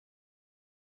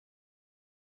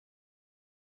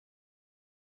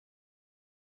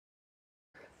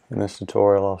In this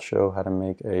tutorial, I'll show how to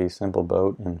make a simple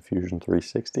boat in Fusion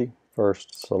 360.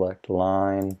 First, select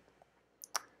line,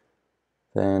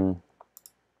 then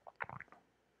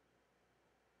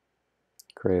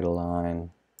create a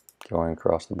line going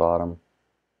across the bottom,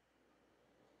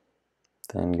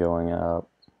 then going up,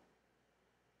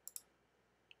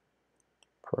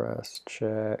 press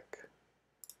check,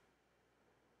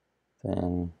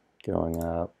 then going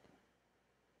up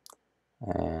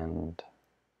and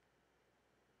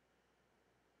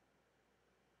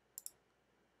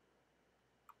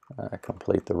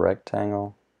complete the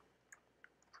rectangle.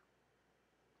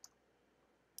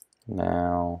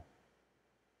 Now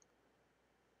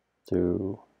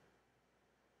do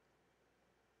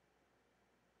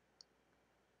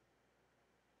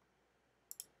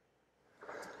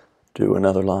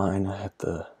another line at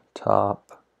the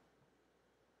top,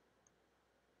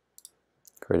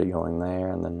 create it going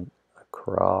there and then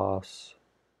across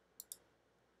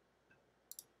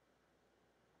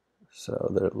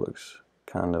so that it looks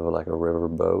kind of like a river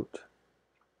boat.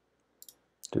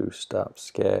 Do stop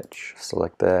sketch,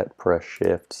 select that, press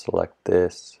shift, select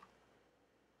this,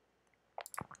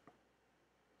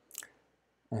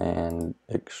 and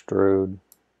extrude,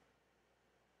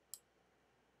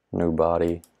 new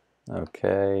body,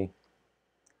 okay.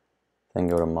 Then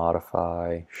go to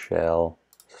modify, shell,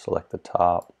 select the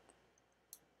top,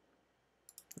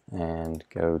 and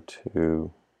go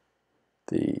to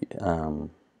the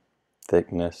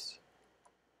thickness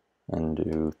and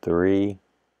do 3,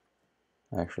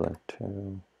 actually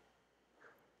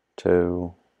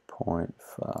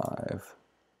 2.5,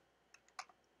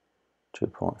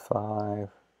 2.5,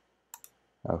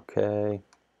 okay.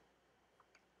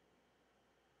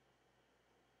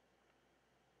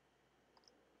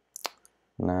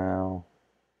 Now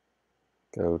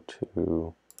go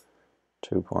to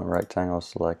 2-point rectangle,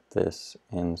 select this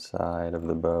inside of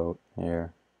the boat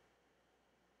here,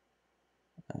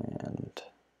 and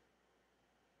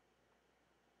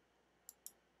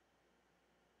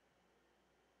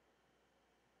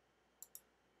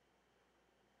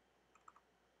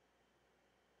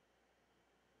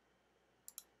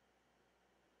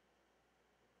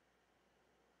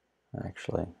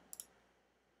actually,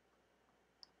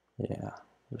 yeah,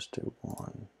 just do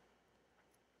 1.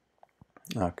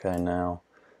 Okay, now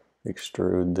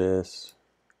extrude this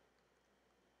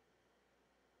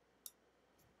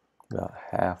about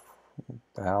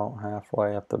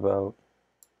halfway up the boat.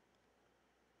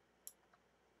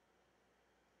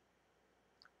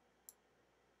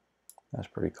 That's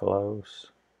pretty close.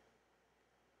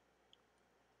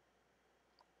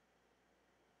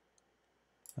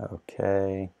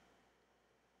 Okay.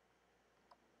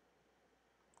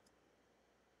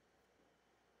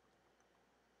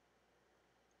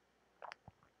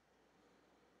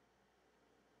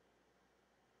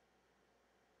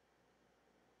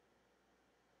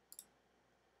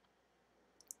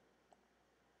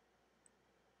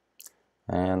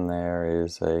 And there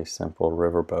is a simple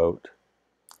riverboat.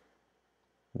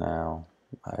 Now,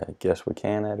 I guess we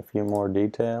can add a few more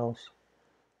details,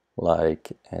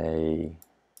 like a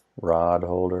rod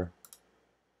holder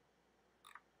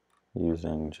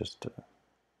using just a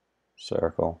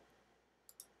circle.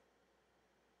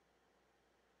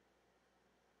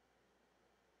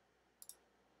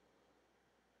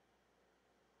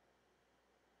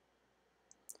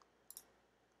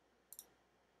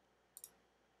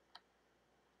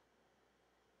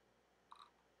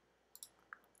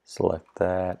 Select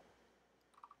that,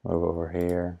 move over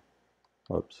here,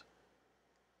 whoops.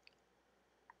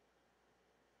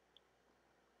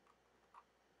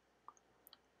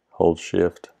 Hold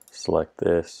shift, select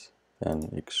this, then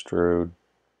extrude.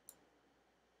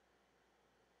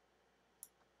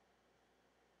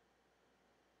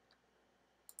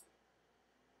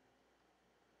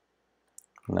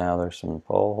 Now there's some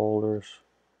pole holders,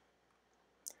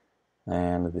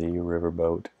 and the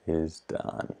riverboat is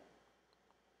done.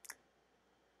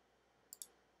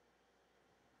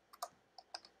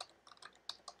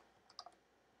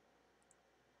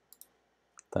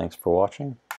 Thanks for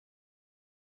watching.